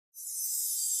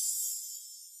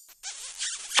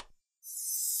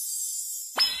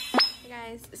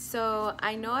Guys, so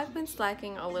I know I've been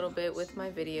slacking a little bit with my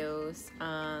videos.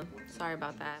 Sorry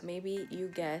about that. Maybe you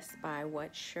guessed by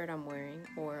what shirt I'm wearing,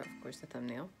 or of course the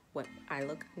thumbnail, what eye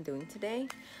look I'm doing today.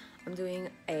 I'm doing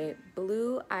a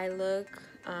blue eye look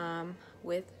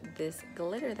with this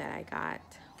glitter that I got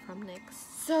from NYX.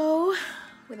 So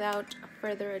without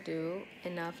further ado,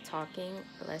 enough talking,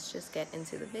 let's just get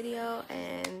into the video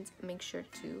and make sure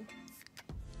to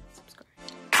subscribe.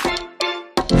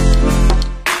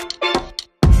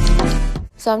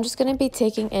 So I'm just going to be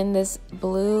taking in this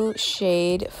blue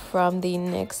shade from the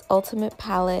NYX Ultimate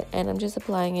palette, and I'm just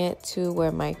applying it to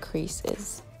where my crease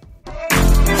is.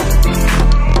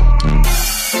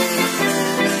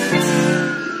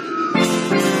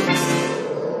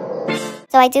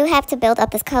 So I do have to build up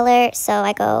this color, so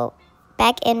I go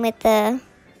back in with the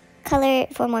color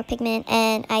for more pigment,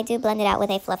 and I do blend it out with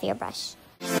a fluffier brush.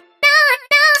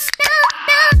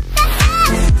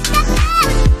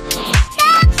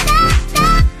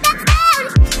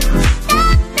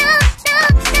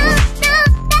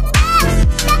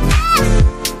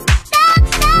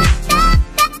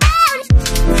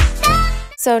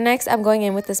 So next I'm going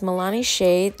in with this Milani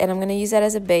shade, and I'm going to use that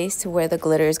as a base to where the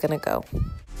glitter is going to go.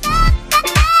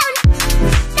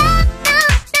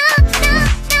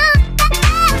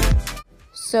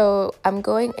 So I'm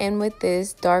going in with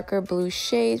this darker blue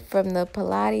shade from the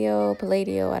Palladio,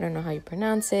 I don't know how you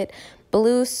pronounce it,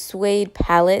 blue suede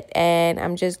palette, and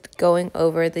I'm just going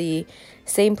over the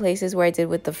same places where I did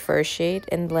with the first shade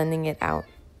and blending it out.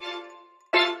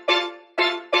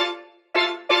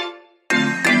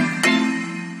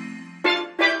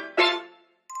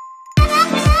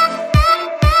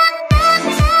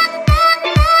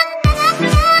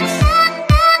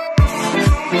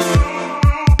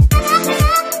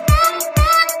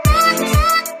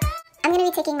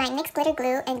 Taking my NYX glitter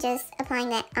glue and just applying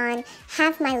that on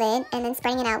half my lid and then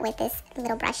spreading it out with this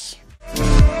little brush.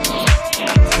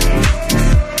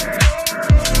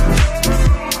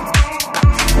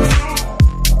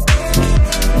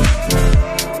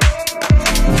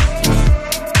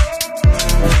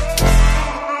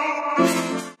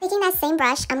 Taking that same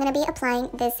brush, I'm going to be applying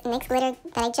this NYX glitter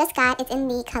that I just got. It's in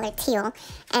the color Teal,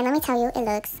 and let me tell you, it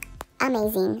looks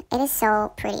amazing. It is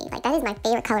so pretty. Like, that is my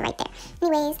favorite color right there.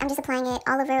 Anyways, I'm just applying it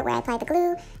all over where I applied the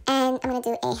glue, and I'm going to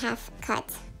do a half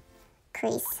cut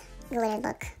crease glitter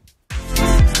look.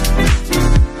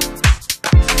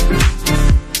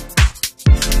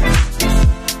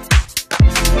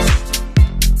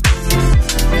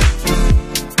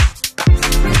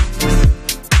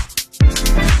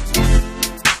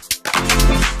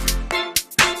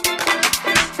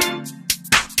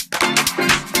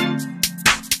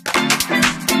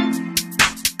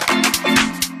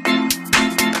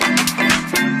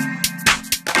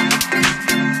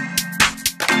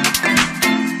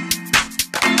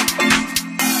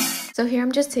 So here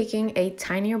I'm just taking a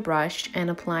tinier brush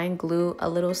and applying glue a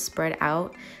little spread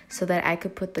out so that I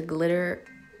could put the glitter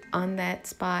on that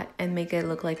spot and make it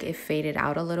look like it faded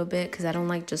out a little bit, because I don't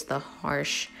like just the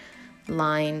harsh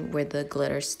line where the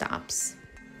glitter stops.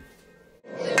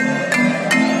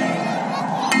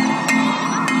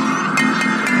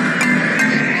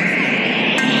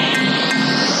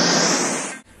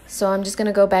 So I'm just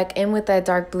gonna go back in with that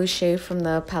dark blue shade from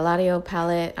the Palladio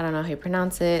palette, I don't know how you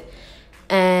pronounce it,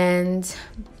 and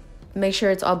make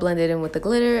sure it's all blended in with the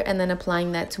glitter, and then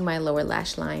applying that to my lower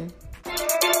lash line.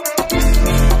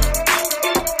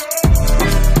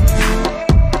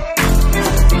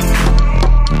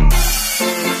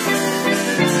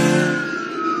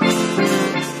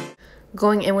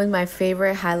 Going in with my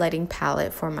favorite highlighting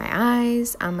palette for my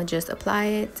eyes, I'm gonna just apply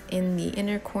it in the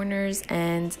inner corners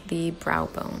and the brow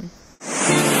bone.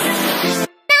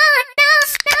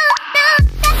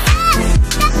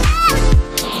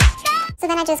 So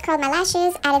then I just curled my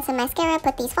lashes, added some mascara,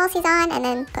 put these falsies on, and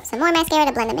then put some more mascara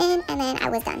to blend them in, and then I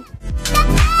was done.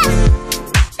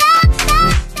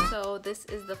 So this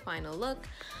is the final look.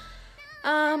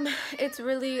 It's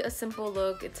really a simple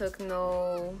look. It took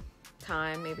no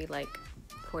time, maybe like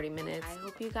 40 minutes. I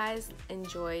hope you guys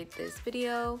enjoyed this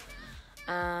video.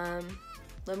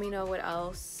 Let me know what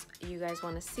else you guys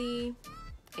want to see.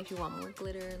 If you want more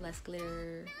glitter, less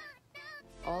glitter,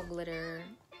 all glitter,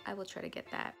 I will try to get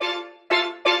that.